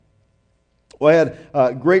Well, I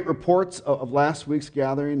had great reports of last week's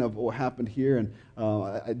gathering of what happened here, and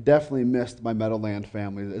I definitely missed my Meadowland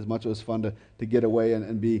family. As much as it was fun to get away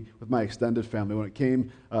and be with my extended family. When it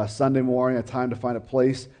came Sunday morning, a time to find a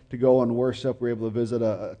place to go and worship, we were able to visit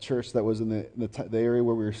a church that was in the area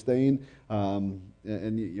where we were staying, and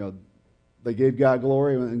you know, they gave God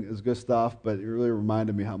glory, and it was good stuff, but it really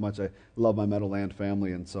reminded me how much I love my Meadowland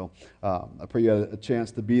family, and so I pray you had a chance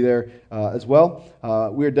to be there as well.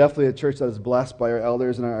 We are definitely a church that is blessed by our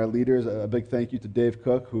elders and our leaders. A big thank you to Dave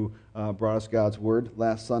Cook, who brought us God's Word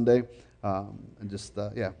last Sunday, and just,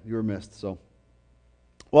 yeah, you were missed. So,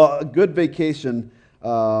 well, a good vacation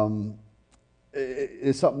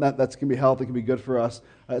is something that's going to be healthy, can be good for us.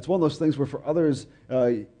 It's one of those things where for others,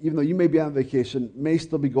 even though you may be on vacation, may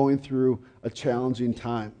still be going through a challenging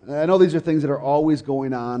time. And I know these are things that are always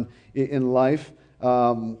going on in life,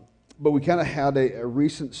 but we kind of had a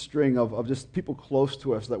recent string of just people close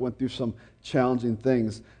to us that went through some challenging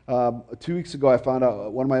things. 2 weeks ago, I found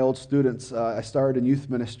out one of my old students, I started in youth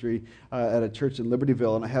ministry at a church in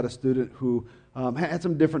Libertyville, and I had a student who had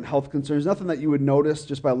some different health concerns, nothing that you would notice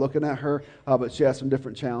just by looking at her, but she had some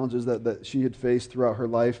different challenges that she had faced throughout her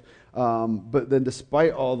life. But then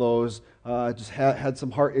despite all those, just had some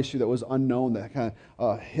heart issue that was unknown that kind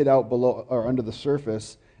of hid out below or under the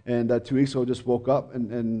surface. And 2 weeks ago, just woke up and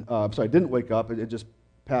didn't wake up. It just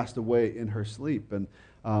passed away in her sleep. And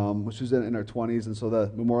she was in her 20s, and so the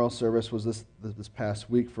memorial service was this past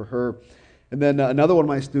week for her. And then another one of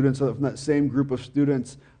my students from that same group of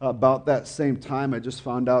students, about that same time, I just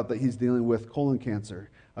found out that he's dealing with colon cancer.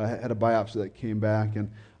 I had a biopsy that came back.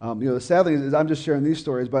 And the sad thing is I'm just sharing these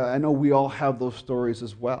stories, but I know we all have those stories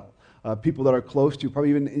as well. People that are close to you, probably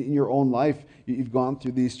even in your own life, you've gone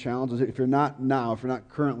through these challenges. If you're not now, if you're not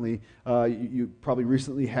currently, you probably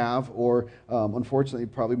recently have, or unfortunately,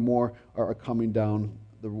 probably more are coming down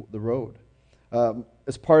the road.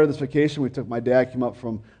 As part of this vacation, my dad came up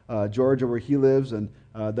from Georgia where he lives, and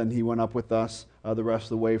then he went up with us the rest of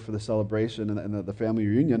the way for the celebration and the family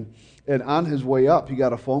reunion. And on his way up, he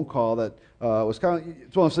got a phone call that was it's one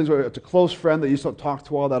of those things where it's a close friend that you don't talk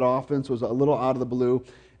to all that often, so it was a little out of the blue.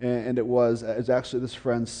 And it was actually this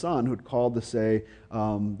friend's son who'd called to say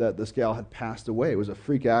that this gal had passed away. It was a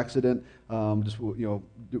freak accident, on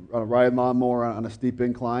a ride lawnmower on a steep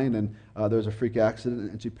incline, and there was a freak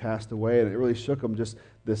accident, and she passed away. And it really shook him, just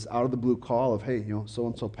this out of the blue call of, hey, so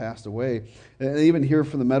and so passed away. And even here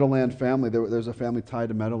from the Meadowland family, there's a family tied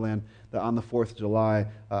to Meadowland that on the 4th of July,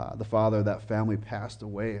 the father of that family passed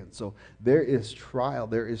away. And so there is trial,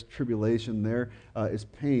 there is tribulation, there is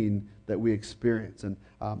pain that we experience. And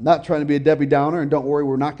not trying to be a Debbie Downer, and don't worry,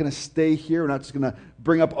 we're not going to stay here. We're not just going to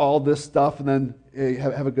bring up all this stuff and then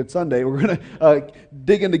have a good Sunday. We're going to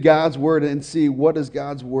dig into God's Word and see what does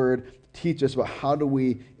God's Word teach us about how do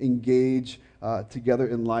we engage together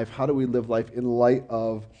in life, how do we live life in light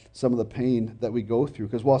of some of the pain that we go through.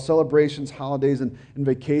 Because while celebrations, holidays, and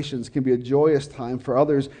vacations can be a joyous time, for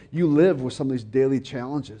others, you live with some of these daily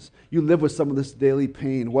challenges. You live with some of this daily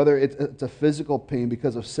pain, whether it's a physical pain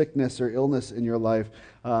because of sickness or illness in your life.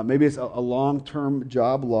 Maybe it's a long-term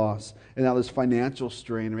job loss, and now there's financial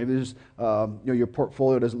strain. Or maybe there's your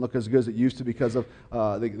portfolio doesn't look as good as it used to because of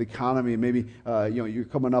the economy. Maybe you're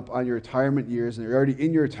coming up on your retirement years, and you're already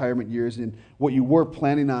in your retirement years, and what you were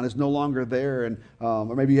planning on is no longer there. And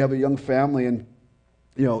or maybe you have a young family, and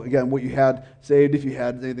again, what you had saved, if you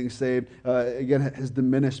had anything saved, again, has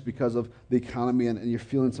diminished because of the economy, and you're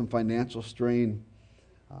feeling some financial strain.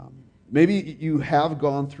 Maybe you have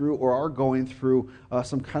gone through or are going through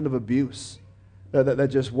some kind of abuse. That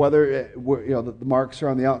just, whether the marks are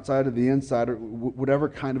on the outside or the inside, or whatever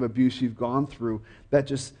kind of abuse you've gone through, that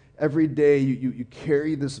just every day you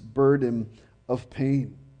carry this burden of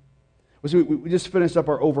pain. So we just finished up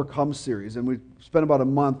our Overcome series, and we spent about a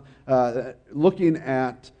month looking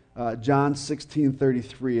at John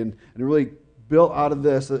 16:33, and really built out of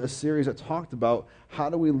this a series that talked about how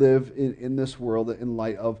do we live in this world in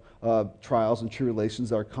light of trials and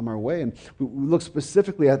tribulations that are come our way. And we look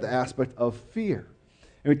specifically at the aspect of fear.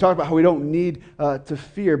 And we talked about how we don't need to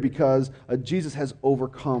fear because Jesus has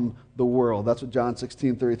overcome the world. That's what John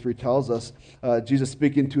 16:33 tells us. Jesus,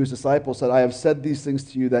 speaking to his disciples, said, "I have said these things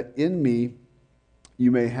to you that in me you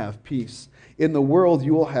may have peace. In the world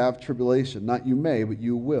you will have tribulation. Not you may, but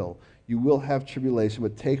you will. You will have tribulation,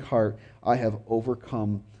 but take heart, I have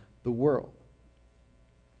overcome the world."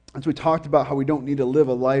 And so we talked about how we don't need to live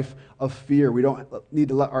a life of fear. We don't need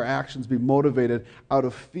to let our actions be motivated out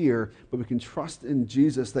of fear, but we can trust in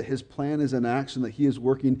Jesus that his plan is in action, that he is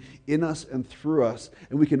working in us and through us,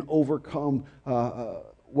 and we can overcome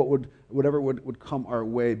whatever would come our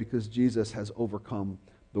way because Jesus has overcome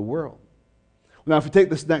the world. Now, if we take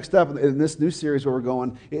this next step in this new series where we're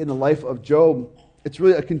going in the life of Job, it's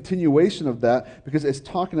really a continuation of that because it's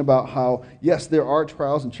talking about how, yes, there are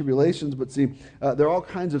trials and tribulations, but see, there are all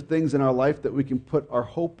kinds of things in our life that we can put our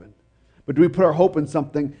hope in. But do we put our hope in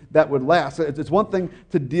something that would last? It's one thing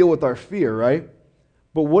to deal with our fear, right?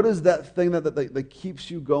 But what is that thing that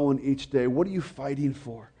keeps you going each day? What are you fighting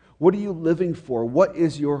for? What are you living for? What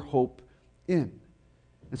is your hope in?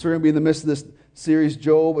 And so we're going to be in the midst of this series,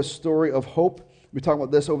 Job, a story of hope. We'll be talking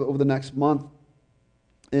about this over the next month.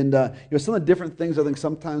 And some of the different things I think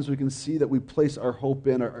sometimes we can see that we place our hope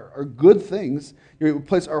in are good things. We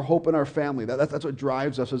place our hope in our family. That's what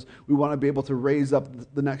drives us, is we want to be able to raise up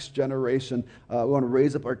the next generation. We want to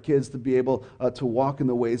raise up our kids to be able to walk in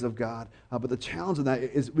the ways of God. But the challenge in that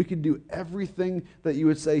is we can do everything that you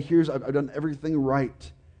would say, I've done everything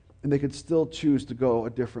right. And they could still choose to go a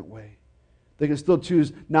different way. They can still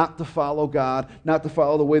choose not to follow God, not to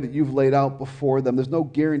follow the way that you've laid out before them. There's no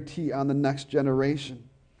guarantee on the next generation.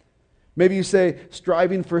 Maybe you say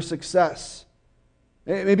striving for success.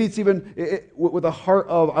 Maybe it's even with a heart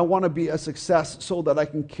of, I want to be a success so that I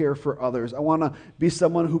can care for others. I want to be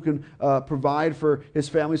someone who can provide for his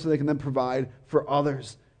family so they can then provide for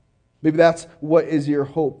others. Maybe that's what is your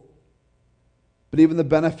hope. But even the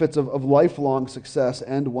benefits of lifelong success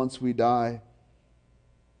end once we die.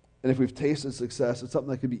 And if we've tasted success, it's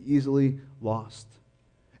something that can be easily lost.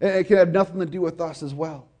 And it can have nothing to do with us as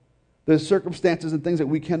well. There's circumstances and things that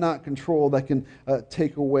we cannot control that can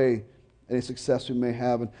take away any success we may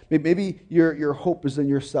have. And maybe your hope is in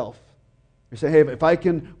yourself. You say, hey, if I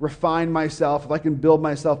can refine myself, if I can build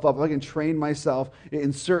myself up, if I can train myself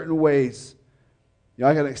in certain ways,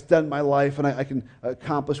 I can extend my life and I can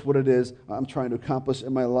accomplish what it is I'm trying to accomplish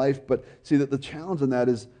in my life. But see, that the challenge in that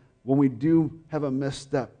is when we do have a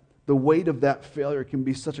misstep, the weight of that failure can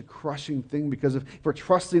be such a crushing thing, because if we're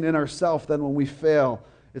trusting in ourselves, then when we fail,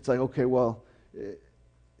 it's like, okay, well,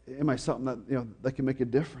 am I something that can make a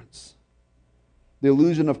difference? The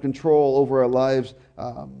illusion of control over our lives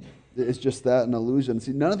is just that, an illusion.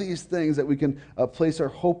 See, none of these things that we can place our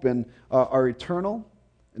hope in are eternal,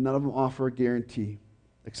 and none of them offer a guarantee,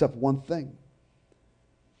 except one thing.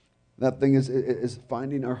 That thing is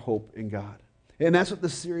finding our hope in God. And that's what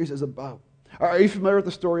this series is about. Are you familiar with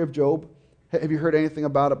the story of Job? Have you heard anything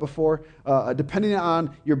about it before? Depending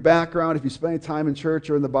on your background, if you spend any time in church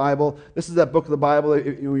or in the Bible, this is that book of the Bible.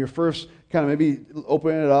 When you're first kind of maybe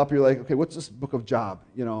opening it up, you're like, okay, what's this book of Job?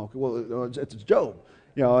 Well, it's Job.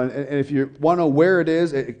 And if you want to know where it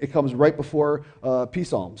is, it comes right before P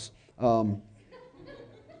Psalms.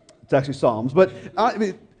 It's actually Psalms. But I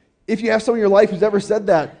mean, if you have someone in your life who's ever said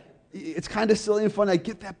that, it's kind of silly and funny. I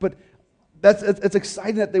get that, but it's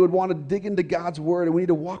exciting that they would want to dig into God's word, and we need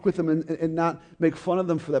to walk with them and not make fun of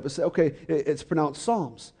them for that, but say, okay, it's pronounced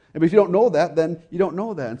Psalms. And if you don't know that, then you don't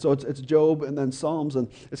know that. And so it's Job and then Psalms, and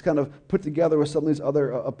it's kind of put together with some of these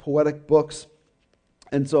other poetic books.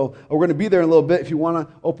 And so we're going to be there in a little bit. If you want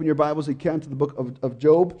to open your Bibles, you can, to the book of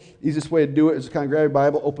Job. Easiest way to do it is kind of grab your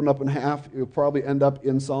Bible, open it up in half. You'll probably end up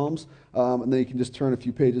in Psalms, and then you can just turn a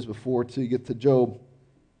few pages before till you get to Job.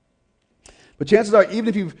 But chances are,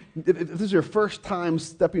 even if this is your first time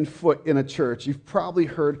stepping foot in a church, you've probably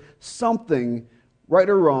heard something, right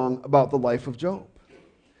or wrong, about the life of Job.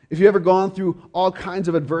 If you've ever gone through all kinds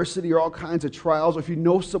of adversity or all kinds of trials, or if you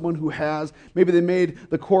know someone who has, maybe they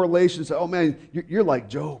made the correlation, say, oh man, you're like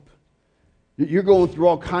Job. You're going through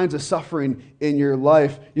all kinds of suffering in your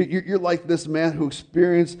life. You're like this man who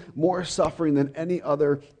experienced more suffering than any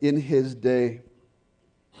other in his day.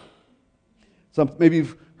 Maybe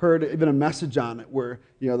you've heard even a message on it where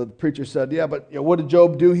the preacher said, yeah, but what did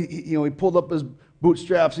Job do? He pulled up his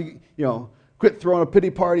bootstraps. He quit throwing a pity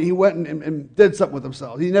party. He went and did something with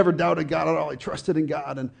himself. He never doubted God at all. He trusted in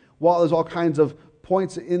God. And while there's all kinds of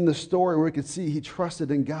points in the story where we can see he trusted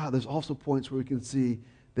in God, there's also points where we can see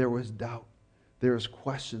there was doubt. There was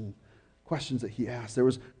questions that he asked. There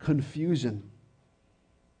was confusion.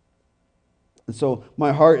 And so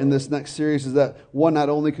my heart in this next series is that, one, not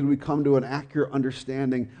only can we come to an accurate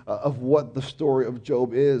understanding of what the story of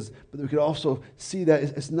Job is, but we could also see that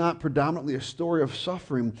it's not predominantly a story of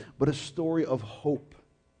suffering, but a story of hope.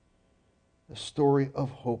 A story of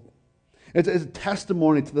hope. It's a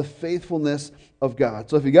testimony to the faithfulness of God.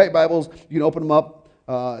 So if you got your Bibles, you can open them up.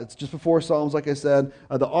 It's just before Psalms, like I said.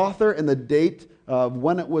 The author and the date of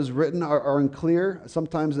when it was written are unclear.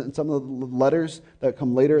 Sometimes in some of the letters that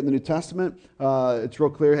come later in the New Testament, it's real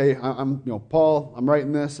clear, hey, I'm Paul, I'm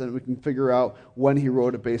writing this, and we can figure out when he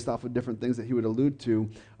wrote it based off of different things that he would allude to.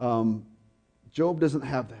 Job doesn't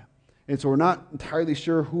have that. And so we're not entirely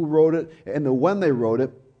sure who wrote it and when they wrote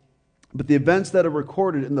it. But the events that are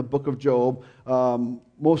recorded in the book of Job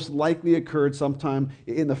most likely occurred sometime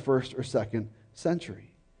in the 1st or 2nd century.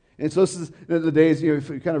 And so this is the days, if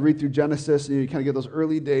you kind of read through Genesis, you kind of get those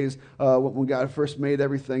early days when God first made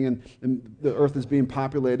everything and the earth is being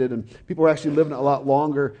populated, and people are actually living a lot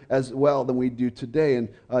longer as well than we do today. And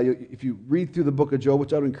if you read through the book of Job,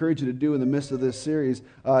 which I would encourage you to do in the midst of this series,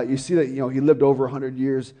 you see that he lived over 100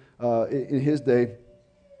 years in his day.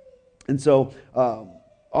 And so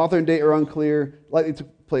author and date are unclear, likely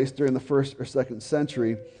took place during the 1st or 2nd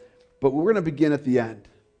century, but we're going to begin at the end.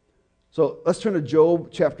 So let's turn to Job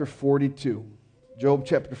chapter 42. Job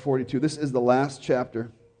chapter 42. This is the last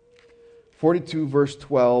chapter. 42 verse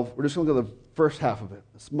 12. We're just going to look at the first half of it.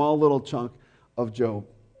 A small little chunk of Job.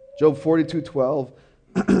 Job 42:12.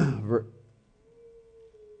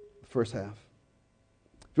 First half.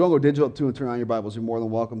 If you want to go digital too and turn on your Bibles, you're more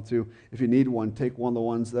than welcome to. If you need one, take one of the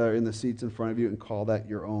ones that are in the seats in front of you and call that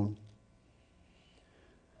your own.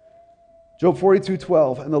 Job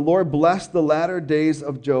 42:12. And the Lord blessed the latter days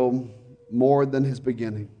of Job more than his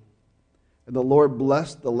beginning. And the Lord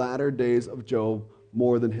blessed the latter days of Job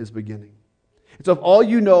more than his beginning. And so if all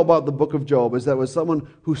you know about the book of Job is that it was someone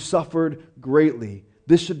who suffered greatly,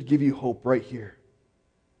 this should give you hope right here.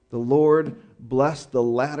 The Lord blessed the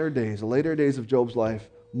latter days of Job's life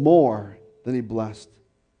more than he blessed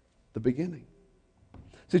the beginning.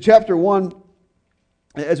 See, chapter 1,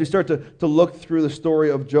 as we start to look through the story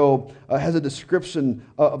of Job, has a description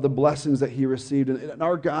of the blessings that he received. And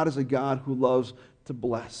our God is a God who loves to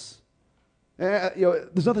bless.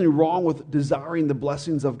 There's nothing wrong with desiring the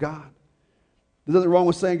blessings of God. There's nothing wrong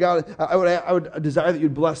with saying, God, I would desire that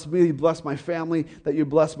you'd bless me, you'd bless my family, that you'd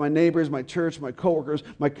bless my neighbors, my church, my coworkers,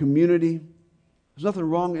 my community. There's nothing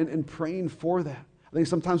wrong in praying for that. I think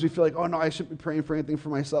sometimes we feel like, oh no, I shouldn't be praying for anything for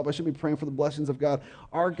myself. I shouldn't be praying for the blessings of God.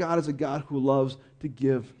 Our God is a God who loves to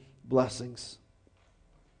give blessings.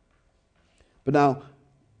 But now,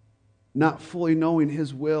 not fully knowing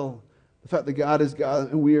his will, the fact that God is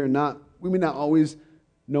God and we may not always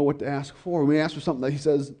know what to ask for. We may ask for something that he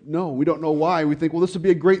says, no, we don't know why. We think, well, this would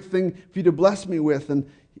be a great thing for you to bless me with,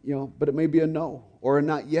 but it may be a no or a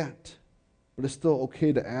not yet. But it's still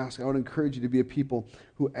okay to ask. I would encourage you to be a people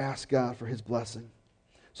who ask God for his blessing.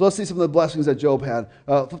 So let's see some of the blessings that Job had.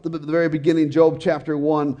 Flip to the very beginning, Job chapter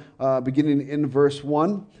 1, beginning in verse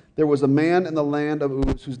 1. There was a man in the land of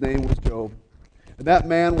Uz whose name was Job. And that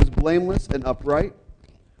man was blameless and upright,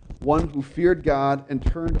 one who feared God and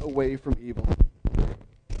turned away from evil.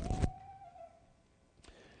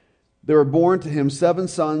 There were born to him 7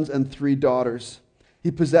 sons and 3 daughters. He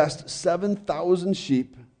possessed 7,000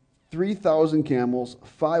 sheep, 3,000 camels,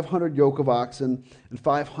 500 yoke of oxen, and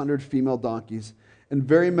 500 female donkeys, and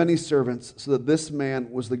very many servants, so that this man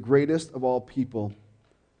was the greatest of all people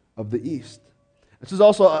of the East. This is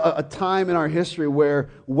also a time in our history where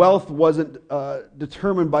wealth wasn't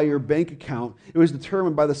determined by your bank account. It was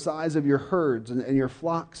determined by the size of your herds and your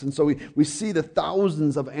flocks. And so we see the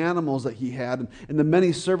thousands of animals that he had and the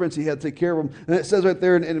many servants he had to take care of them. And it says right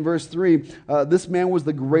there in verse 3, this man was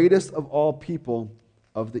the greatest of all people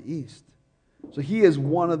of the East. So he is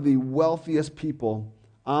one of the wealthiest people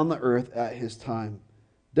on the earth at his time.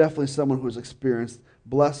 Definitely someone who has experienced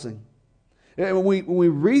blessing. And when we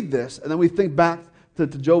read this, and then we think back to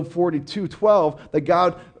Job 42:12, that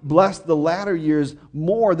God blessed the latter years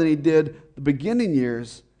more than he did the beginning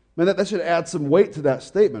years, man, that should add some weight to that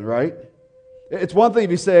statement, right? It's one thing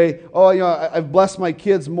if you say, oh, I've blessed my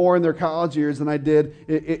kids more in their college years than I did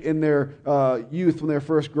in their youth when they were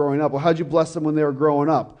first growing up. Well, how'd you bless them when they were growing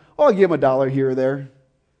up? Oh, I'll give them $1 here or there.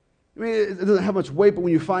 I mean, it doesn't have much weight, but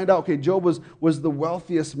when you find out, okay, Job was the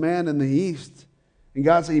wealthiest man in the East, and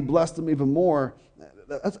God said he blessed him even more,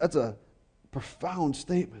 that's a profound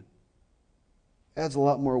statement. Adds a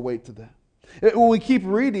lot more weight to that. When we keep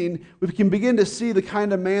reading, we can begin to see the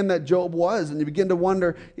kind of man that Job was, and you begin to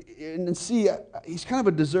wonder and see he's kind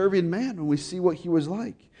of a deserving man when we see what he was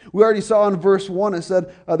like. We already saw in verse 1, it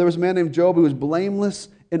said there was a man named Job who was blameless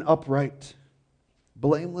and upright.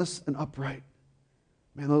 Blameless and upright.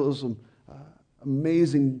 Man, those are some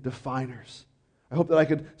amazing definers. I hope that I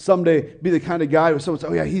could someday be the kind of guy where someone says,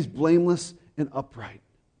 oh yeah, he's blameless and upright.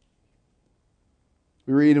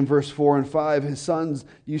 We read in verse 4 and 5, his sons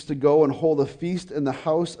used to go and hold a feast in the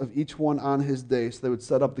house of each one on his day. So they would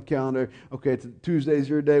set up the calendar. Okay, Tuesday's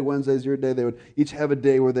your day, Wednesday's your day. They would each have a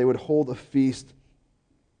day where they would hold a feast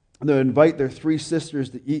And they would invite their 3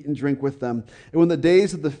 sisters to eat and drink with them. And when the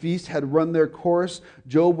days of the feast had run their course,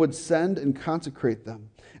 Job would send and consecrate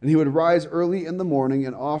them. And he would rise early in the morning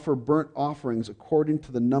and offer burnt offerings according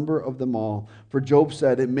to the number of them all. For Job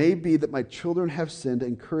said, "It may be that my children have sinned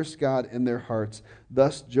and cursed God in their hearts."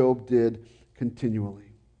 Thus Job did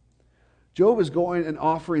continually. Job is going and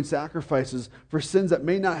offering sacrifices for sins that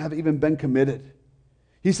may not have even been committed.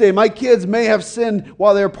 He's saying, my kids may have sinned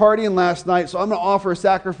while they were partying last night, so I'm going to offer a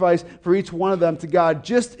sacrifice for each one of them to God,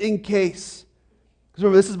 just in case. Because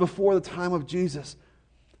remember, this is before the time of Jesus.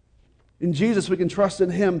 In Jesus, we can trust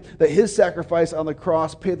in Him that His sacrifice on the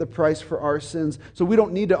cross paid the price for our sins. So we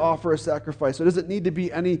don't need to offer a sacrifice. There doesn't need to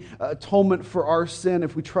be any atonement for our sin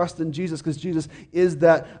if we trust in Jesus, because Jesus is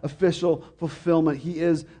that official fulfillment. He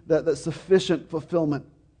is that sufficient fulfillment,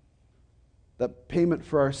 that payment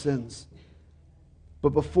for our sins.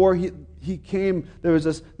 But before he came, there was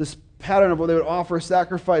this pattern of where they would offer a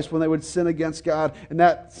sacrifice when they would sin against God, and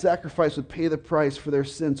that sacrifice would pay the price for their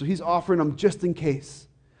sin. So He's offering them just in case.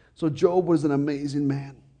 So Job was an amazing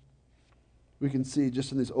man. We can see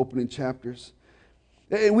just in these opening chapters.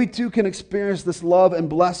 And we too can experience this love and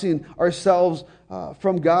blessing ourselves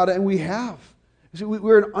from God, and we have. See,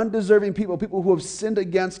 we're an undeserving people who have sinned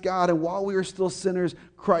against God, and while we are still sinners,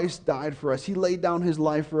 Christ died for us. He laid down His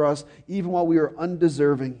life for us, even while we are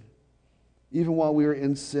undeserving, even while we are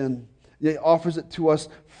in sin. He offers it to us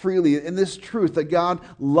freely in this truth that God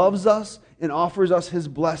loves us and offers us His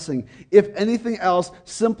blessing. If anything else,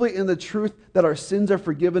 simply in the truth that our sins are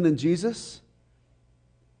forgiven in Jesus,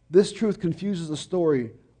 this truth confuses the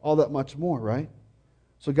story all that much more, right?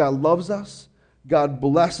 So God loves us, God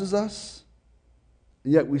blesses us,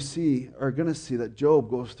 and yet we are going to see that Job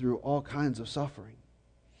goes through all kinds of suffering.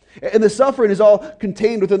 And the suffering is all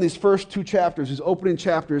contained within these first 2 chapters, these opening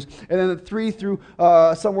chapters. And then 3 through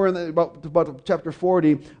somewhere in about chapter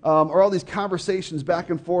 40 are all these conversations back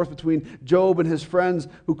and forth between Job and his friends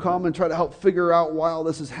who come and try to help figure out why all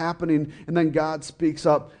this is happening. And then God speaks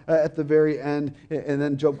up at the very end, and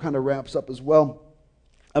then Job kind of wraps up as well.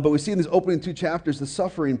 But we see in these opening 2 chapters the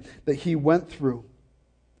suffering that he went through.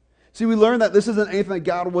 See, we learn that this isn't anything that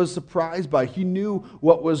God was surprised by. He knew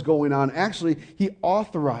what was going on. Actually, He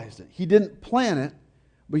authorized it. He didn't plan it,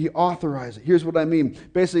 but He authorized it. Here's what I mean.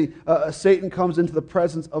 Basically, Satan comes into the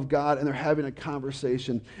presence of God, and they're having a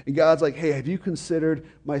conversation. And God's like, hey, have you considered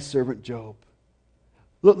my servant Job?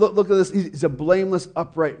 Look at this. He's a blameless,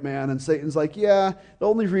 upright man. And Satan's like, yeah, the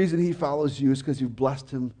only reason he follows you is because you've blessed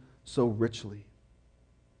him so richly.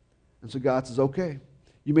 And so God says, okay,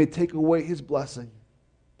 you may take away his blessing,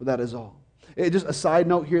 but that is all. Just a side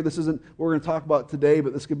note here, this isn't what we're going to talk about today,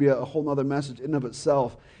 but this could be a whole other message in and of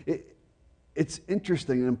itself. It's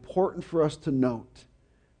interesting and important for us to note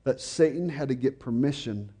that Satan had to get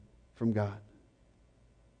permission from God.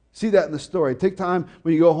 See that in the story. Take time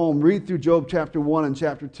when you go home, read through Job chapter 1 and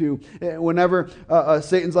chapter 2. Whenever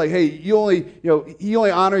Satan's like, hey, he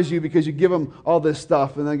only honors you because you give him all this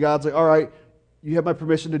stuff. And then God's like, all right, you have my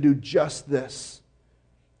permission to do just this.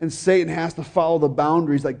 And Satan has to follow the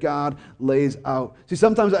boundaries that God lays out. See,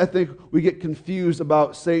 sometimes I think we get confused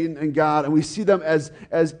about Satan and God, and we see them as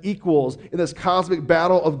equals in this cosmic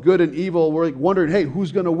battle of good and evil. We're like wondering, hey,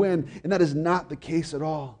 who's going to win? And that is not the case at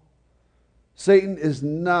all. Satan is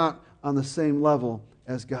not on the same level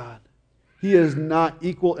as God. He is not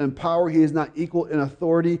equal in power. He is not equal in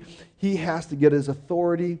authority. He has to get his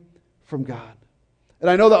authority from God. And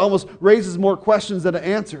I know that almost raises more questions than it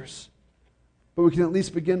answers. But we can at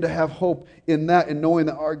least begin to have hope in that and knowing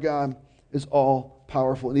that our God is all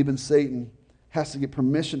powerful. And even Satan has to get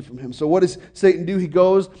permission from him. So what does Satan do? He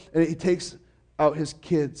goes and he takes out his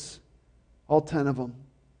kids, all 10 of them.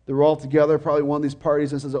 They were all together, probably one of these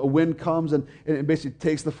parties, and says a wind comes and it basically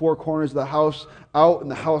takes the 4 corners of the house out, and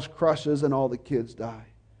the house crushes and all the kids die.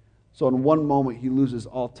 So in one moment, he loses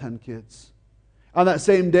all 10 kids. On that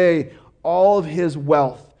same day, all of his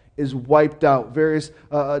wealth is wiped out. Various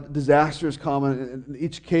disasters come, and in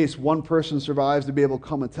each case, one person survives to be able to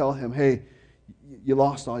come and tell him, hey, you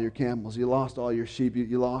lost all your camels, you lost all your sheep,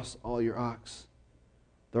 you lost all your ox.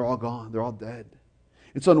 They're all gone. They're all dead.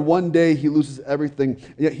 And so in one day, he loses everything,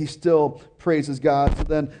 yet he still praises God. So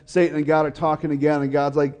then Satan and God are talking again, and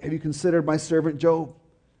God's like, have you considered my servant Job?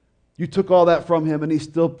 You took all that from him, and he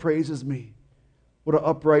still praises me. What an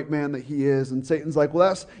upright man that he is. And Satan's like,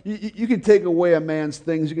 well, you can take away a man's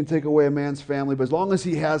things, you can take away a man's family, but as long as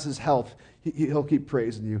he has his health, he'll keep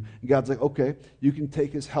praising you. And God's like, okay, you can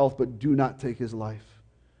take his health, but do not take his life.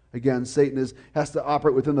 Again, Satan has to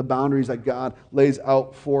operate within the boundaries that God lays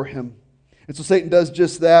out for him. And so Satan does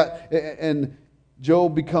just that, and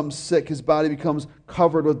Job becomes sick. His body becomes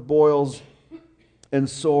covered with boils. and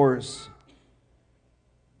soars.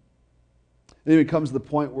 And even comes to the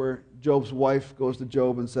point where Job's wife goes to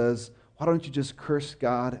Job and says, why don't you just curse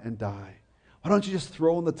God and die? Why don't you just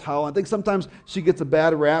throw in the towel? I think sometimes she gets a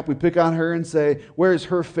bad rap. We pick on her and say, where is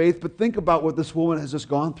her faith? But think about what this woman has just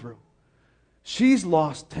gone through. She's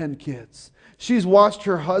lost 10 kids. She's watched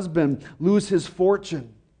her husband lose his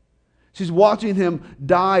fortune. She's watching him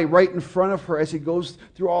die right in front of her as he goes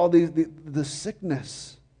through all the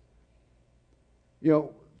sickness. You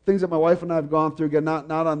know, things that my wife and I have gone through, again,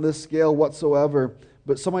 not on this scale whatsoever,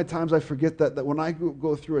 but so many times I forget that when I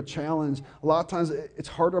go through a challenge, a lot of times it's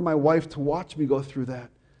harder on my wife to watch me go through that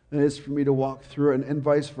than it is for me to walk through it, and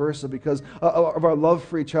vice versa, because of our love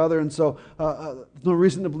for each other. And so there's no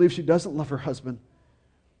reason to believe she doesn't love her husband.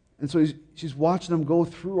 And so she's watching him go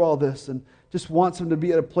through all this and just wants him to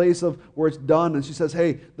be at a place of where it's done. And she says,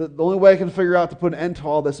 hey, the only way I can figure out to put an end to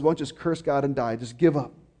all this is why don't you just curse God and die. Just give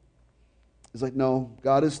up. He's like, no,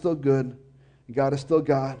 God is still good. And God is still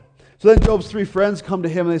God. So then Job's 3 friends come to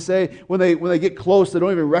him and they say, when they get close, they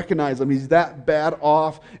don't even recognize him. He's that bad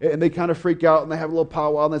off. And they kind of freak out and they have a little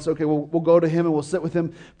powwow. And they say, okay, we'll go to him and we'll sit with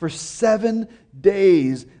him. For 7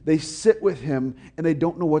 days, they sit with him and they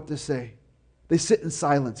don't know what to say. They sit in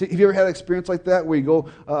silence. Have you ever had an experience like that where you go,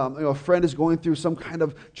 a friend is going through some kind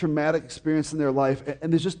of traumatic experience in their life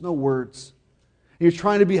and there's just no words. And you're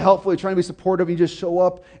trying to be helpful, you're trying to be supportive, and you just show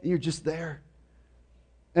up and you're just there.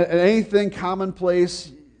 And anything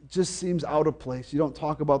commonplace just seems out of place. You don't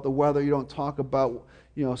talk about the weather, you don't talk about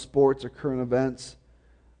sports or current events.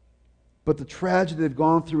 But the tragedy they've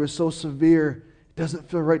gone through is so severe, it doesn't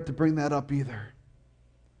feel right to bring that up either.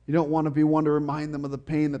 You don't want to be one to remind them of the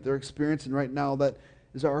pain that they're experiencing right now that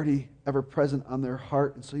is already ever present on their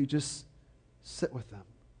heart. And so you just sit with them.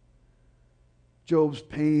 Job's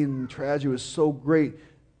pain and tragedy was so great.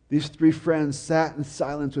 These 3 friends sat in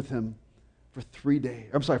silence with him for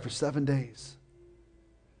 7 days.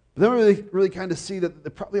 But then we really kind of see that they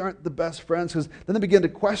probably aren't the best friends, because then they begin to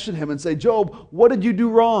question him and say, Job, what did you do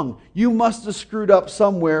wrong? You must have screwed up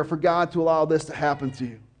somewhere for God to allow this to happen to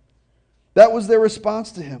you. That was their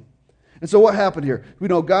response to him. And so what happened here? We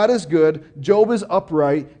know God is good, Job is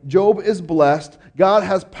upright, Job is blessed, God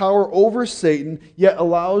has power over Satan, yet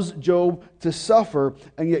allows Job to suffer,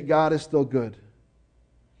 and yet God is still good.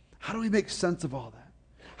 How do we make sense of all that?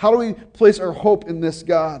 How do we place our hope in this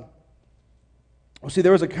God? Well, see,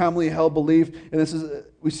 there was a commonly held belief, and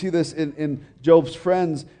we see this in Job's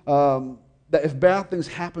friends, that if bad things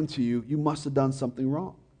happen to you, you must have done something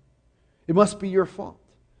wrong. It must be your fault.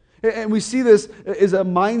 And we see this as a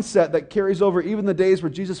mindset that carries over even the days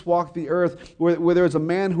where Jesus walked the earth, where there was a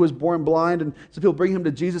man who was born blind, and some people bring him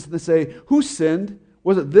to Jesus and they say, who sinned?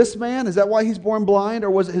 Was it this man? Is that why he's born blind?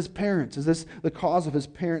 Or was it his parents? Is this the cause of his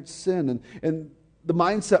parents' sin? And the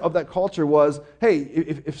mindset of that culture was, hey,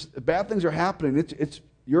 if bad things are happening, it's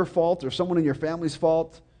your fault or someone in your family's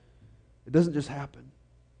fault. It doesn't just happen.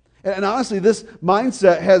 And honestly, this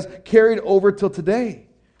mindset has carried over till today.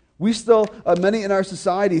 We still, many in our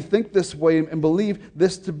society, think this way and believe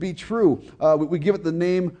this to be true. We give it the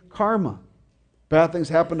name karma. Bad things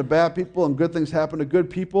happen to bad people and good things happen to good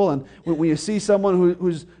people. And when you see someone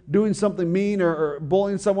who's doing something mean or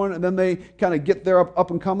bullying someone, and then they kind of get their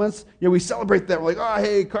up and comings, we celebrate that. We're like, oh,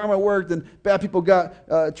 hey, karma worked, and bad people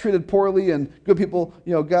got treated poorly, and good people,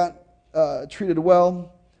 got treated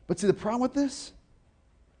well. But see, the problem with this,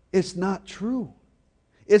 it's not true.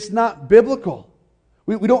 It's not biblical.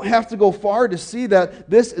 We don't have to go far to see that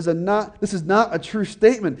this is not a true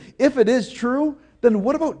statement. If it is true, then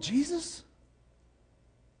what about Jesus?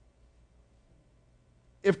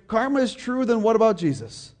 If karma is true, then what about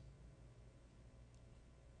Jesus?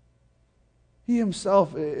 He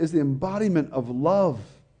himself is the embodiment of love.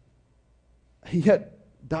 He yet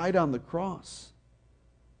died on the cross,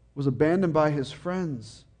 was abandoned by his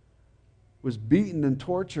friends, was beaten and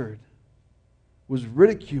tortured, was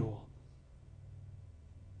ridiculed.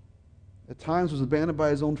 At times was abandoned by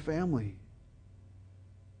his own family.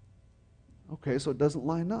 Okay, so it doesn't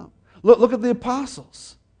line up. Look at the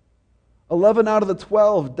apostles. 11 out of the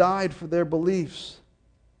 12 died for their beliefs.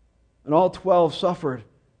 And all 12 suffered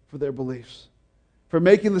for their beliefs. For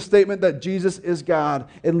making the statement that Jesus is God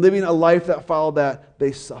and living a life that followed that,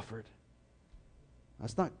 they suffered.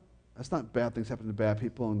 That's not bad things happen to bad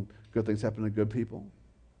people and good things happen to good people.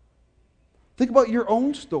 Think about your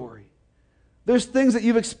own story. There's things that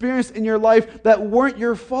you've experienced in your life that weren't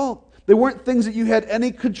your fault. They weren't things that you had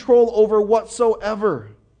any control over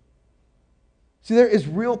whatsoever. See, there is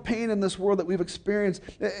real pain in this world that we've experienced,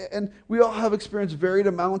 and we all have experienced varied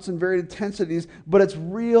amounts and varied intensities, but it's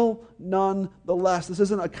real nonetheless. This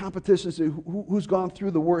isn't a competition to see who's gone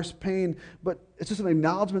through the worst pain, but it's just an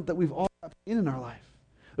acknowledgement that we've all got pain in our life.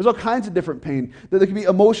 There's all kinds of different pain. There can be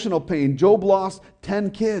emotional pain. Job lost 10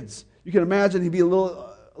 kids. You can imagine he'd be a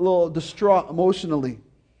little distraught emotionally.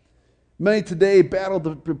 Many today battle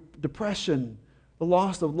depression, the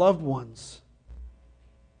loss of loved ones.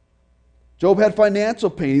 Job had financial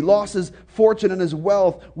pain. He lost his fortune and his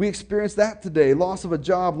wealth. We experience that today. Loss of a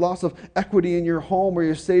job, loss of equity in your home or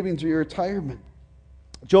your savings or your retirement.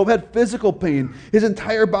 Job had physical pain. His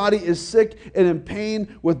entire body is sick and in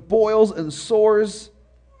pain with boils and sores.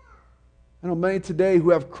 I know many today who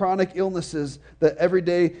have chronic illnesses that every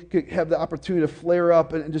day could have the opportunity to flare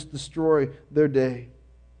up and just destroy their day.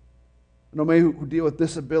 I know many who deal with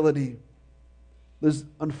disability. There's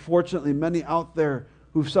unfortunately many out there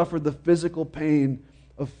who've suffered the physical pain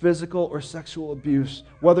of physical or sexual abuse,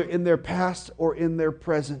 whether in their past or in their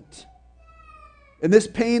present. And this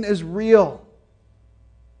pain is real.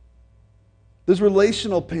 There's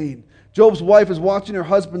relational pain. Job's wife is watching her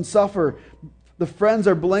husband suffer. The friends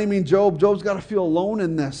are blaming Job. Job's got to feel alone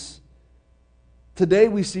in this. Today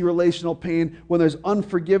we see relational pain when there's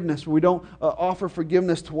unforgiveness, when we don't offer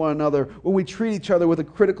forgiveness to one another, when we treat each other with a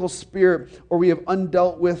critical spirit, or we have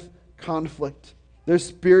undealt with conflict. There's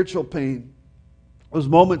spiritual pain. Those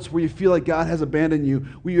moments where you feel like God has abandoned you,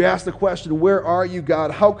 where you ask the question, where are you,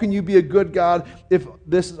 God? How can you be a good God if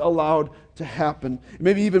this is allowed to happen?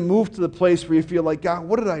 Maybe even move to the place where you feel like, God,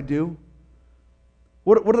 what did I do?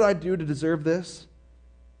 What did I do to deserve this?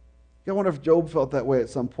 I wonder if Job felt that way at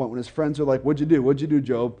some point when his friends are like, what'd you do? What'd you do,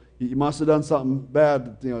 Job? You must have done something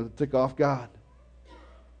bad, to tick off God.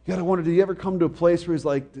 You gotta wonder, did he ever come to a place where he's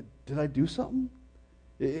like, did I do something?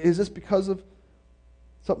 Is this because of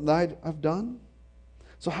something that I've done?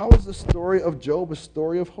 So how is the story of Job a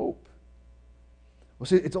story of hope? Well,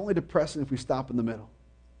 see, it's only depressing if we stop in the middle.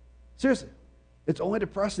 Seriously, it's only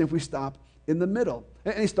depressing if we stop in the middle.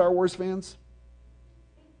 Any Star Wars fans?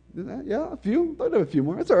 Yeah, a few. I have a few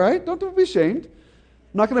more. It's all right. Don't be ashamed. I'm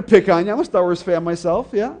not going to pick on you. I'm a Star Wars fan myself,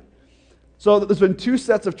 yeah. So there's been two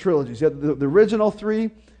sets of trilogies. You had the original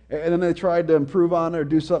three, and then they tried to improve on it or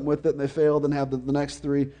do something with it, and they failed and have the next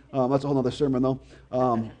three. That's a whole other sermon, though.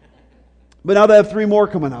 But now they have three more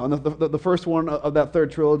coming out. And the first one of that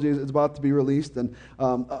third trilogy is about to be released. And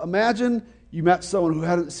imagine you met someone who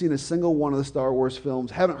hadn't seen a single one of the Star Wars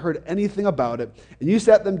films, haven't heard anything about it, and you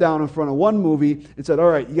sat them down in front of one movie and said, all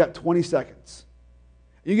right, you got 20 seconds.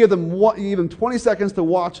 You give them 20 seconds to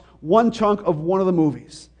watch one chunk of one of the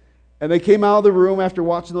movies. And they came out of the room after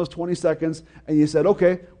watching those 20 seconds, and you said,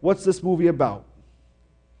 okay, what's this movie about?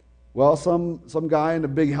 Well, some guy in a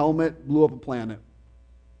big helmet blew up a planet.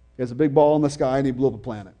 He has a big ball in the sky, and he blew up a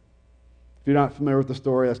planet. If you're not familiar with the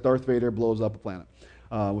story, that's Darth Vader blows up a planet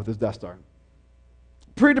with his Death Star.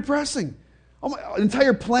 Pretty depressing. Oh, the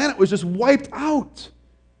entire planet was just wiped out.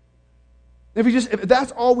 If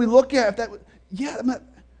that's all we look at, I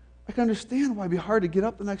can understand why it'd be hard to get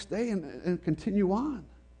up the next day and continue on.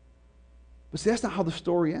 But see, that's not how the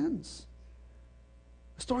story ends.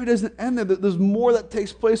 The story doesn't end there. There's more that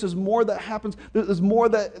takes place. There's more that happens. There's more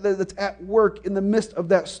that's at work in the midst of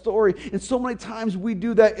that story. And so many times we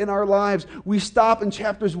do that in our lives. We stop in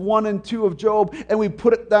chapters 1 and 2 of Job and we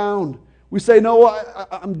put it down. We say, no,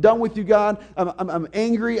 I'm done with you, God. I'm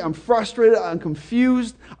angry. I'm frustrated. I'm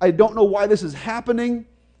confused. I don't know why this is happening.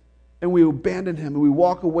 And we abandon him and we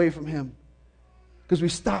walk away from him. Because we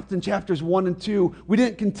stopped in chapters 1 and 2. We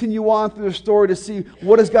didn't continue on through the story to see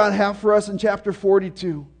what does God have for us in chapter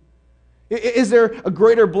 42. Is there a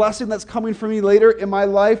greater blessing that's coming for me later in my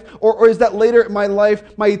life? Or is that later in my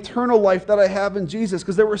life, my eternal life that I have in Jesus?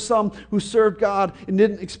 Because there were some who served God and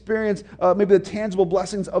didn't experience maybe the tangible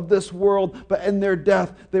blessings of this world, but in their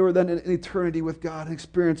death, they were then in eternity with God and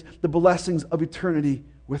experienced the blessings of eternity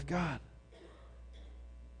with God.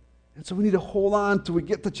 And so we need to hold on till we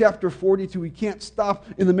get to chapter 42. We can't stop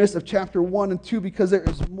in the midst of chapter 1 and 2 because there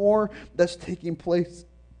is more that's taking place.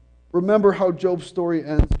 Remember how Job's story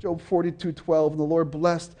ends. Job 42:12, and the Lord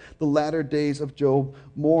blessed the latter days of Job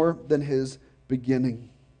more than his beginning.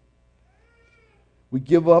 We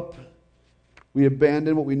give up, we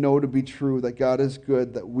abandon what we know to be true, that God is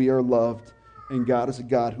good, that we are loved, and God is a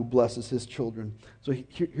God who blesses his children. So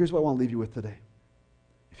here's what I want to leave you with today.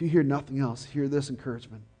 If you hear nothing else, hear this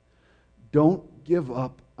encouragement. Don't give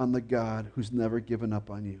up on the God who's never given up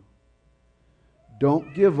on you.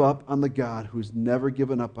 Don't give up on the God who's never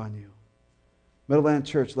given up on you. Meadowland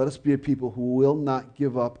Church, let us be a people who will not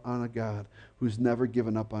give up on a God who's never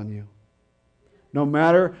given up on you. No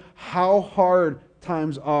matter how hard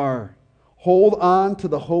times are, hold on to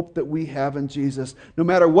the hope that we have in Jesus. No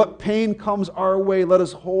matter what pain comes our way, let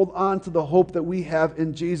us hold on to the hope that we have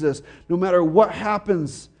in Jesus. No matter what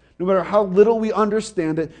happens, no matter how little we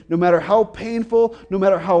understand it, no matter how painful, no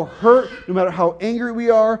matter how hurt, no matter how angry we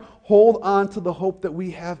are, hold on to the hope that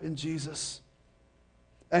we have in Jesus.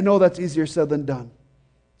 I know that's easier said than done.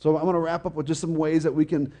 So I'm going to wrap up with just some ways that we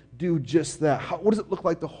can do just that. What does it look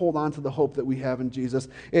like to hold on to the hope that we have in Jesus?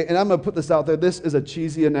 And I'm going to put this out there. This is a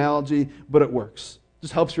cheesy analogy, but it works.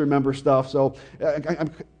 Just helps you remember stuff. So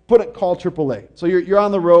call AAA. So you're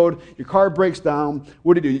on the road, your car breaks down.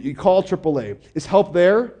 What do? You call AAA. Is help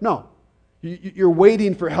there? No. You're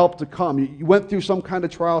waiting for help to come. You went through some kind of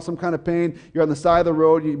trial, some kind of pain. You're on the side of the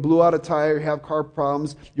road. You blew out a tire. You have car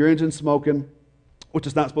problems. Your engine's smoking, which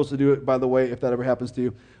is not supposed to do it, by the way, if that ever happens to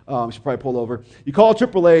you. You should probably pull over. You call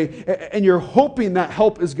AAA, and you're hoping that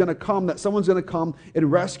help is going to come, that someone's going to come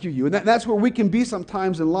and rescue you. And that's where we can be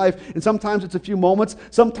sometimes in life. And sometimes it's a few moments.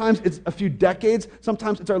 Sometimes it's a few decades.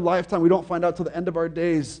 Sometimes it's our lifetime. We don't find out till the end of our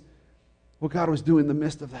days what God was doing in the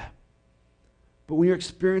midst of that. But when you're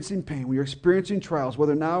experiencing pain, when you're experiencing trials,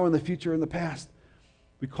 whether now or in the future or in the past,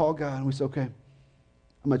 we call God and we say, okay,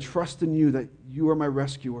 I'm going to trust in you that you are my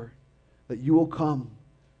rescuer, that you will come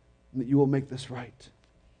and that you will make this right.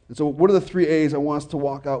 And so what are the 3 A's I want us to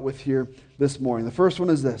walk out with here this morning? The first one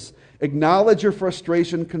is this: acknowledge your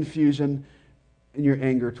frustration, confusion, and your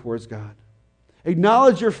anger towards God.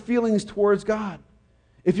 Acknowledge your feelings towards God.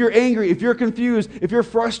 If you're angry, if you're confused, if you're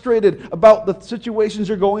frustrated about the situations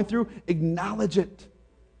you're going through, acknowledge it.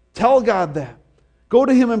 Tell God that. Go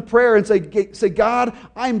to Him in prayer and say, God,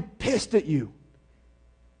 I'm pissed at you.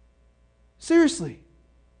 Seriously.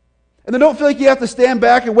 And then don't feel like you have to stand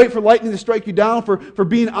back and wait for lightning to strike you down for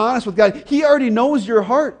being honest with God. He already knows your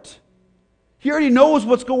heart. He already knows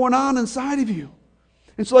what's going on inside of you.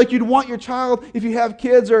 And so like you'd want your child, if you have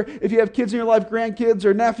kids, or if you have kids in your life, grandkids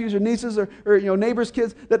or nephews or nieces or neighbors'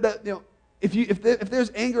 kids, if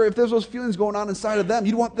there's anger, if there's those feelings going on inside of them,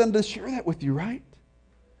 you'd want them to share that with you, right?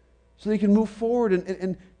 So they can move forward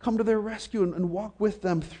and come to their rescue and walk with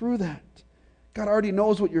them through that. God already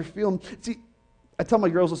knows what you're feeling. See, I tell my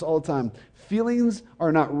girls this all the time. Feelings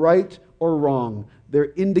are not right or wrong.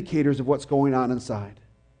 They're indicators of what's going on inside.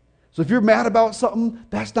 So if you're mad about something,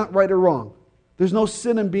 that's not right or wrong. There's no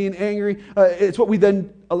sin in being angry. It's what we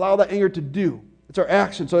then allow that anger to do. It's our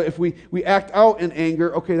action. So if we act out in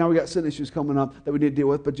anger, okay, now we got sin issues coming up that we need to deal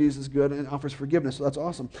with, but Jesus is good and offers forgiveness, so that's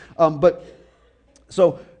awesome.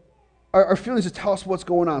 So our feelings just tell us what's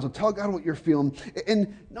going on. So tell God what you're feeling.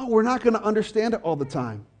 And no, we're not going to understand it all the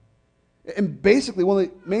time. And basically, one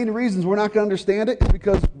of the main reasons we're not going to understand it is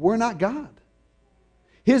because we're not God.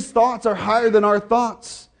 His thoughts are higher than our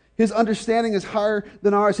thoughts. His understanding is higher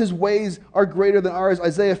than ours. His ways are greater than ours.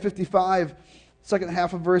 Isaiah 55, second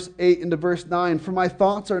half of verse 8 into verse 9. For my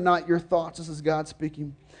thoughts are not your thoughts, this is God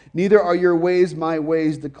speaking. Neither are your ways my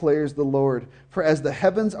ways, declares the Lord. For as the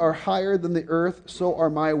heavens are higher than the earth, so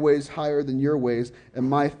are my ways higher than your ways, and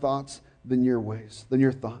my thoughts than your ways, than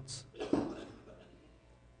your thoughts.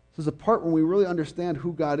 There's a part when we really understand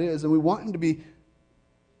who God is, and we want Him to be,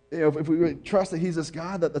 if we really trust that He's this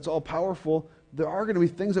God that's all powerful, there are going to be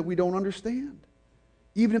things that we don't understand,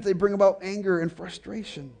 even if they bring about anger and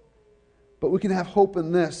frustration. But we can have hope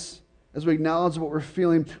in this. As we acknowledge what we're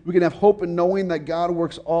feeling, we can have hope in knowing that God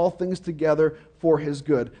works all things together for His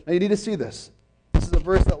good. Now you need to see this. This is a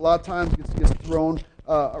verse that a lot of times gets thrown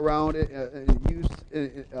around and used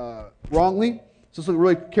wrongly. So let's look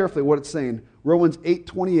really carefully at what it's saying. Romans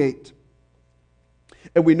 8:28.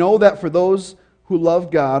 And we know that for those who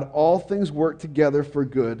love God, all things work together for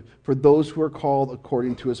good, for those who are called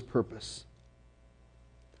according to His purpose.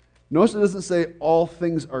 Notice it doesn't say all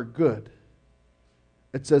things are good.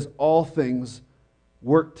 It says all things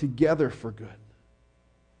work together for good.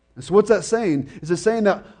 And so what's that saying? Is it saying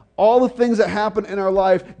that all the things that happen in our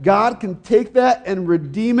life, God can take that and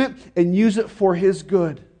redeem it and use it for His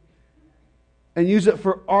good. And use it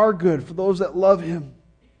for our good, for those that love Him.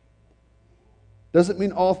 Doesn't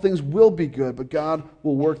mean all things will be good, but God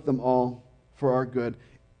will work them all for our good.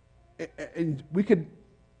 And we could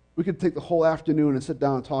take the whole afternoon and sit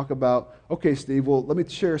down and talk about, okay, Steve, well, let me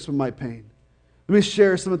share some of my pain. Let me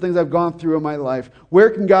share some of the things I've gone through in my life. Where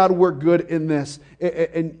can God work good in this?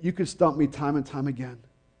 And you could stump me time and time again.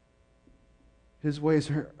 His ways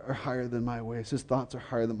are higher than my ways. His thoughts are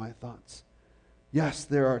higher than my thoughts. Yes,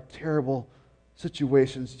 there are terrible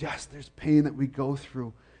situations. Yes, there's pain that we go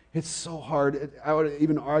through. It's so hard. I would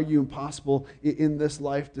even argue impossible in this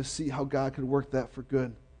life to see how God could work that for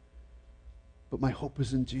good. But my hope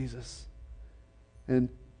is in Jesus. And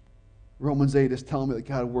Romans 8 is telling me that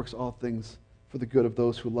God works all things for the good of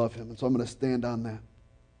those who love him. And so I'm going to stand on that.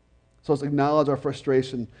 So let's acknowledge our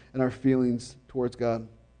frustration and our feelings towards God.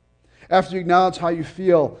 After you acknowledge how you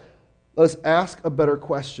feel, let us ask a better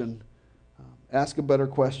question. Ask a better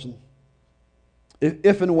question.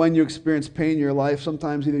 If and when you experience pain in your life,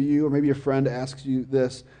 sometimes either you or maybe a friend asks you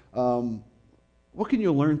this, what can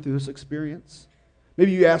you learn through this experience?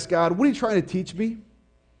 Maybe you ask God, what are you trying to teach me?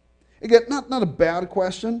 Again, not a bad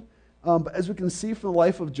question, but as we can see from the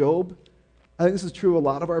life of Job, I think this is true of a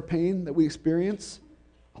lot of our pain that we experience.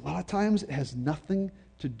 A lot of times it has nothing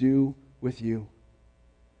to do with you.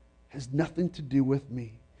 It has nothing to do with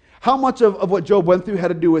me. How much of what Job went through had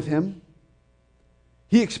to do with him?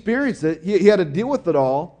 He experienced it. He had to deal with it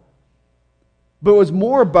all. But it was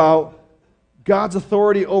more about God's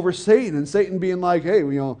authority over Satan, and Satan being like, hey,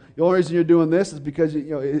 the only reason you're doing this is because,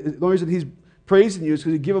 the only reason he's praising you is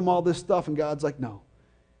because you give him all this stuff, and God's like, no.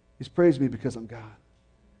 He's praising me because I'm God.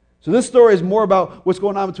 So this story is more about what's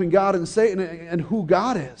going on between God and Satan and who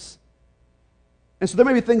God is. And so there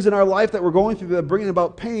may be things in our life that we're going through that are bringing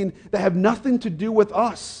about pain that have nothing to do with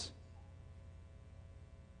us.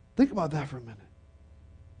 Think about that for a minute.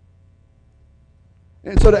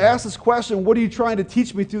 And so to ask this question, what are you trying to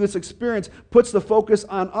teach me through this experience, puts the focus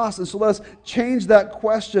on us. And so let us change that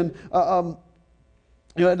question.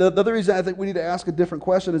 The other reason I think we need to ask a different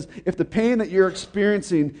question is if the pain that you're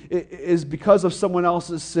experiencing is because of someone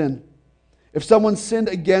else's sin. If someone sinned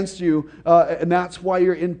against you and that's why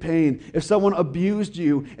you're in pain. If someone abused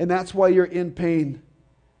you and that's why you're in pain.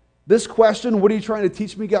 This question, what are you trying to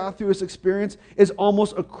teach me, God, through this experience, is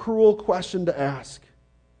almost a cruel question to ask.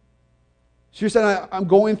 So you're saying, I'm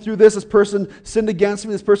going through this. This person sinned against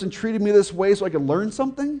me. This person treated me this way so I could learn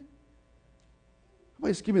something? How about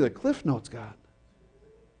you just give me the Cliff Notes, God?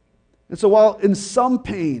 And so while in some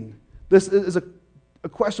pain, this is a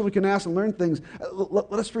question we can ask and learn things,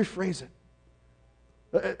 let us rephrase it.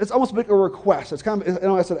 It's almost like a request. It's kind of, I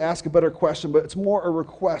know I said ask a better question, but it's more a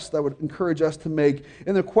request that I would encourage us to make.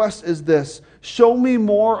 And the request is this: show me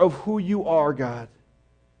more of who you are, God.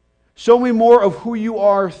 Show me more of who you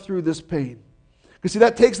are through this pain. Because see,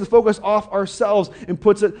 that takes the focus off ourselves and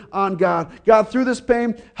puts it on God. God, through this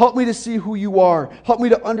pain, help me to see who you are. Help me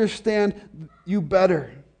to understand you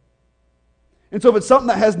better. And so if it's something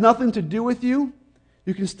that has nothing to do with you,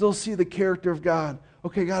 you can still see the character of God.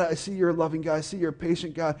 Okay, God, I see you're a loving God. I see you're a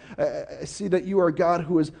patient God. I see that you are a God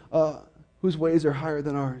whose ways are higher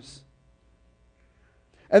than ours.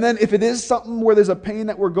 And then if it is something where there's a pain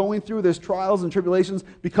that we're going through, there's trials and tribulations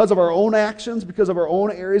because of our own actions, because of our own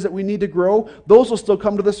areas that we need to grow, those will still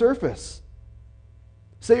come to the surface.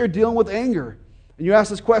 Say you're dealing with anger, and you ask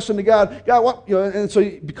this question to God, God, what? And so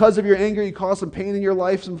because of your anger, you cause some pain in your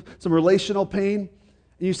life, some relational pain.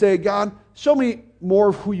 And you say, God, show me more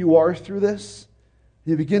of who you are through this.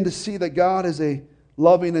 And you begin to see that God is a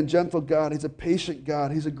loving and gentle God. He's a patient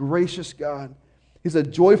God. He's a gracious God. He's a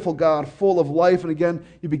joyful God, full of life. And again,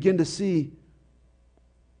 you begin to see,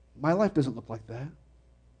 my life doesn't look like that.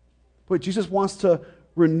 But Jesus wants to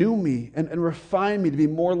renew me and refine me to be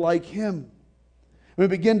more like Him. And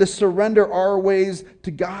we begin to surrender our ways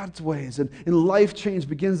to God's ways. And life change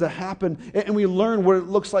begins to happen. And we learn what it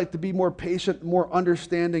looks like to be more patient, more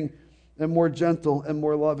understanding, and more gentle, and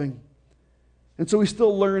more loving. And so we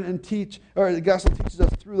still learn and teach, or God still teaches us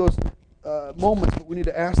through those moments, but we need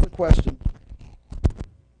to ask the question,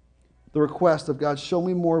 the request of God, show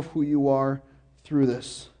me more of who you are through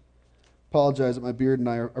this. Apologize that my beard and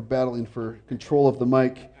I are battling for control of the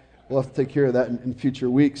mic. We'll have to take care of that in future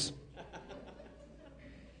weeks.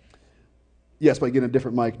 Yes, by getting a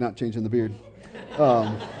different mic, not changing the beard.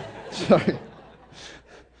 Sorry.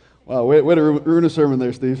 Wow, way to ruin a sermon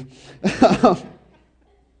there, Steve.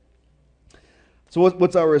 So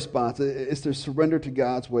what's our response? It's to surrender to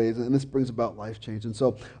God's ways, and this brings about life change. And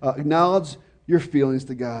so acknowledge your feelings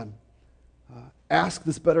to God. Ask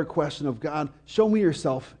this better question of God, show me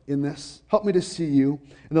yourself in this. Help me to see you.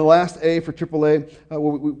 And the last A for AAA,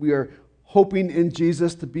 we are hoping in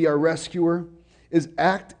Jesus to be our rescuer, is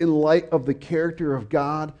act in light of the character of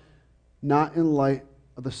God, not in light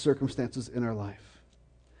of the circumstances in our life.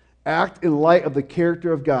 Act in light of the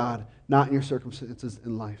character of God, not in your circumstances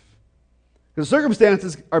in life. Because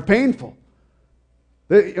circumstances are painful.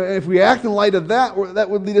 If we act in light of that, that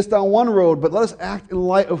would lead us down one road. But let us act in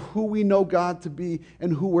light of who we know God to be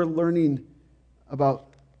and who we're learning about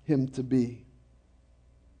Him to be.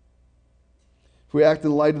 If we act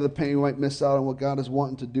in light of the pain, we might miss out on what God is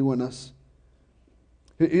wanting to do in us.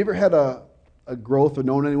 Have you ever had a a growth or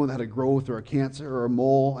known anyone that had a growth or a cancer or a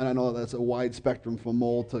mole, and I know that's a wide spectrum from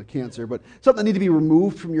mole to cancer, but something that needed to be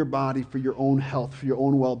removed from your body for your own health, for your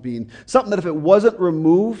own well-being. Something that if it wasn't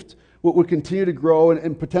removed, would continue to grow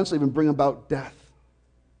and potentially even bring about death,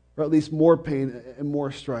 or at least more pain and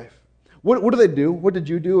more strife. What do they do? What did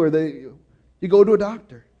you do? You go to a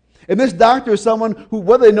doctor. And this doctor is someone who,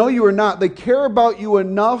 whether they know you or not, they care about you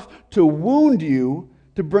enough to wound you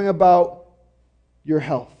to bring about your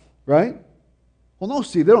health, right? Well, no,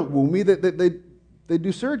 Steve, they don't wound me. They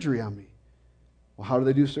do surgery on me. Well, how do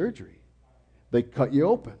they do surgery? They cut you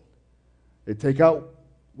open. They take out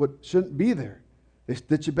what shouldn't be there. They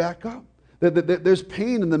stitch you back up. There's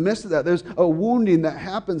pain in the midst of that. There's a wounding that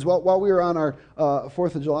happens. While we were on our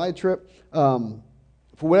 4th of July trip,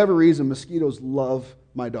 for whatever reason, mosquitoes love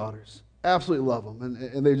my daughters. Absolutely love them.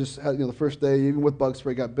 And they just had, the first day, even with bug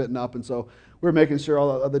spray, got bitten up. And so we were making sure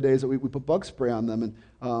all the other days that we put bug spray on them.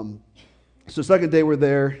 And so second day we're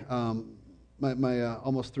there. My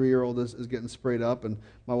almost 3-year-old is getting sprayed up. And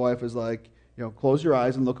my wife is like, close your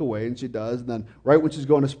eyes and look away. And she does. And then right when she's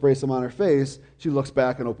going to spray some on her face, she looks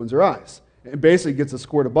back and opens her eyes. And basically gets a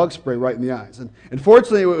squirt of bug spray right in the eyes. And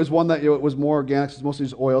fortunately, it was one that it was more organic, it was mostly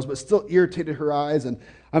just oils, but still irritated her eyes. And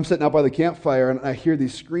I'm sitting out by the campfire, and I hear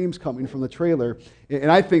these screams coming from the trailer.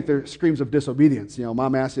 And I think they're screams of disobedience.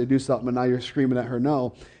 Mom asked you to do something, and now you're screaming at her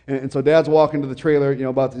no. And so Dad's walking to the trailer,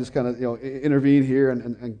 about to just kind of intervene here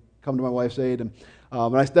and come to my wife's aid. And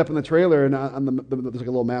I step in the trailer, and there's like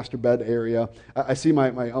a little master bed area. I see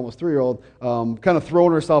my almost 3-year-old kind of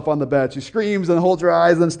throwing herself on the bed. She screams and holds her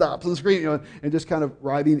eyes, and then stops and screams, and just kind of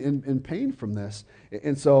writhing in pain from this.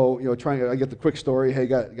 And so, I get the quick story. Hey,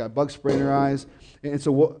 got bug spray in her eyes. And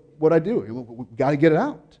so what I do? We got to get it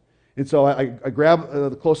out. And so I grab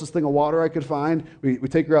the closest thing of water I could find. We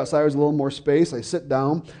take her outside. There's a little more space. I sit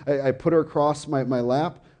down. I put her across my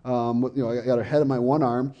lap. I got her head in my one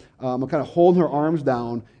arm. I'm kind of holding her arms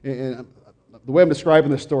down, and the way I'm describing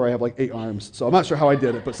this story, I have like 8 arms, so I'm not sure how I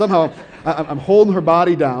did it, but somehow I'm holding her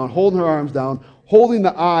body down, holding her arms down, holding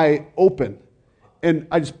the eye open, and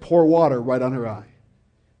I just pour water right on her eye.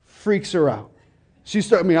 Freaks her out.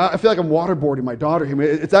 I feel like I'm waterboarding my daughter here.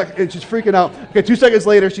 And she's freaking out. Okay, 2 seconds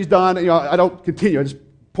later, she's done. I don't continue. I just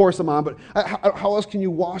pour some on. But how else can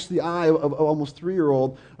you wash the eye of almost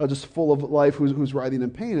 3-year-old just full of life who's writhing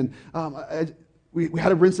in pain? And we had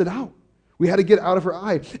to rinse it out. We had to get it out of her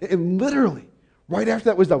eye. And literally, right after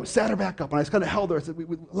that was done, we sat her back up, and I just kind of held her. I said,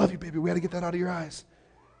 we love you, baby. We had to get that out of your eyes.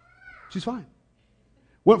 She's fine.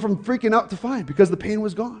 Went from freaking out to fine because the pain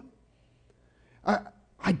was gone.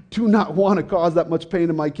 I do not want to cause that much pain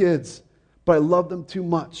to my kids, but I love them too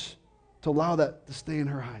much to allow that to stay in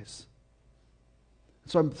her eyes.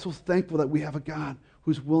 So I'm so thankful that we have a God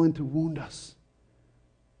who's willing to wound us,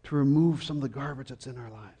 to remove some of the garbage that's in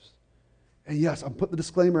our lives. And yes, I'm putting the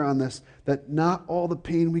disclaimer on this, that not all the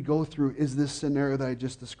pain we go through is this scenario that I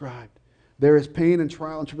just described. There is pain and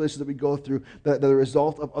trial and tribulations that we go through that are the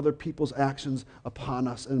result of other people's actions upon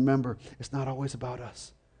us. And remember, it's not always about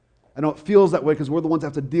us. I know it feels that way because we're the ones that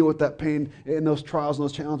have to deal with that pain in those trials and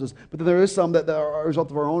those challenges. But then there is some that are a result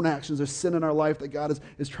of our own actions. There's sin in our life that God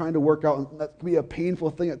is trying to work out. And that can be a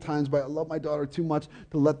painful thing at times, but I love my daughter too much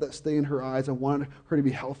to let that stay in her eyes. I wanted her to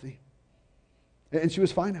be healthy. And she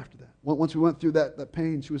was fine after that. Once we went through that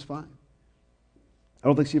pain, she was fine. I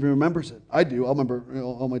don't think she even remembers it. I do. I'll remember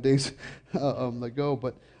all my days that go.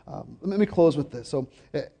 But let me close with this. So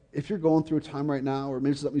if you're going through a time right now, or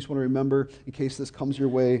maybe something you just want to remember in case this comes your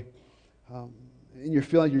way, and you're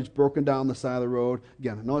feeling like you're just broken down the side of the road,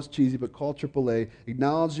 again, I know it's cheesy, but call AAA.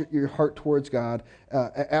 Acknowledge your heart towards God.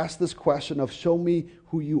 Ask this question of, show me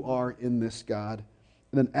who you are in this, God.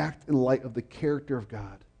 And then act in light of the character of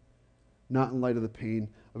God, not in light of the pain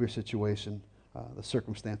of your situation, the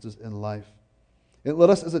circumstances in life. And let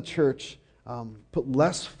us as a church put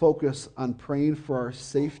less focus on praying for our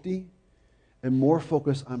safety and more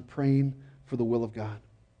focus on praying for the will of God.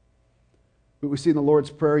 We see in the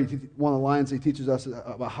Lord's Prayer, one of the lines he teaches us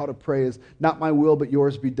about how to pray is, not my will, but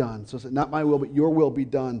yours be done. So it's not my will, but your will be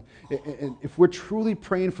done. And if we're truly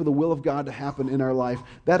praying for the will of God to happen in our life,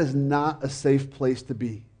 that is not a safe place to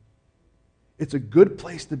be. It's a good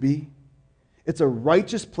place to be. It's a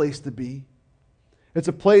righteous place to be. It's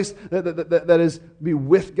a place that is be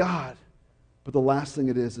with God. But the last thing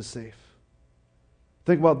it is safe.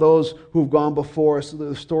 Think about those who've gone before us.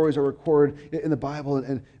 The stories are recorded in the Bible,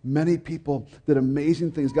 and many people did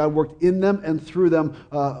amazing things. God worked in them and through them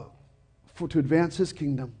to advance His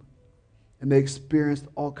kingdom, and they experienced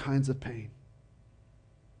all kinds of pain.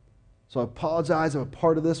 So I apologize if a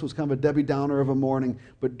part of this was kind of a Debbie Downer of a morning,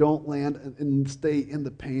 but don't land and stay in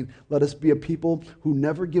the pain. Let us be a people who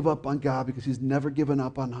never give up on God because he's never given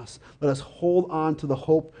up on us. Let us hold on to the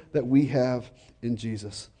hope that we have in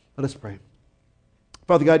Jesus. Let us pray.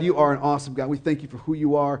 Father God, you are an awesome God. We thank you for who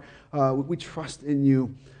you are. We trust in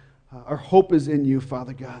you. Our hope is in you,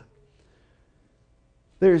 Father God.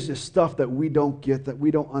 There's just stuff that we don't get, that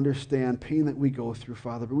we don't understand, pain that we go through,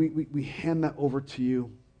 Father. But we hand that over to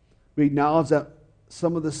you. We acknowledge that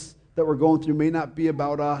some of this that we're going through may not be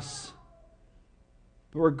about us.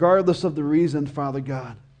 But regardless of the reason, Father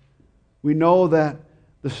God, we know that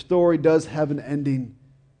the story does have an ending,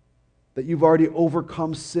 that you've already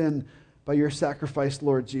overcome sin by your sacrifice,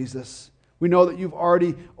 Lord Jesus. We know that you've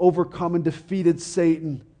already overcome and defeated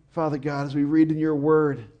Satan, Father God, as we read in your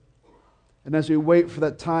word. And as we wait for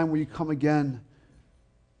that time where you come again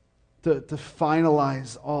to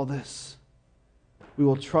finalize all this, we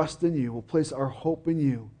will trust in you. We'll place our hope in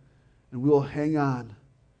you. And we will hang on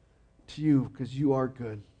to you because you are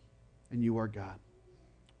good and you are God.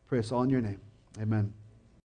 Pray us all in your name. Amen.